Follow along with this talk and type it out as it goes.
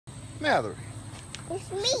Mallory.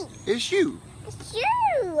 It's me. It's you. It's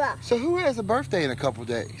you. So who has a birthday in a couple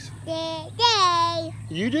days? Day.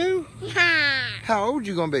 You do? Ha. How old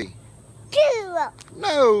you gonna be? 2.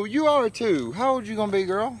 No, you are 2. How old you gonna be,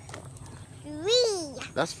 girl? 3.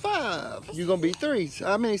 That's 5. You gonna be 3.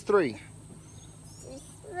 How many's 3?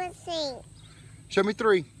 Let's see. Show me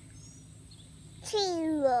 3.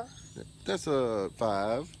 2. That's a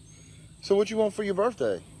 5. So what you want for your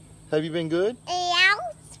birthday? Have you been good? Else.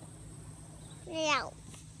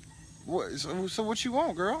 What? So what you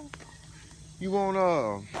want, girl? You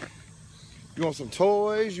want some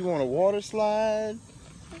toys? You want a water slide?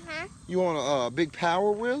 You want a big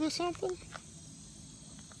Power Wheel or something?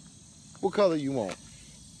 What color you want?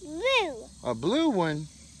 Blue. A blue one.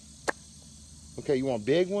 Okay, you want a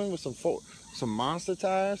big one with some monster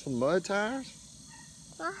tires, some mud tires?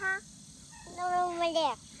 No, over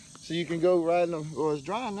there. So you can go ride in the, well, it's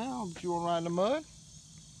dry now, but you want to ride in the mud?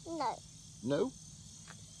 No. No?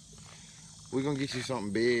 We're going to get you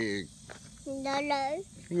something big. No.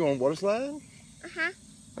 You want a water slide?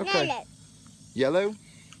 Okay. Yellow. Yellow?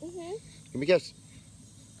 Mhm. Give me a kiss.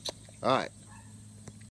 All right.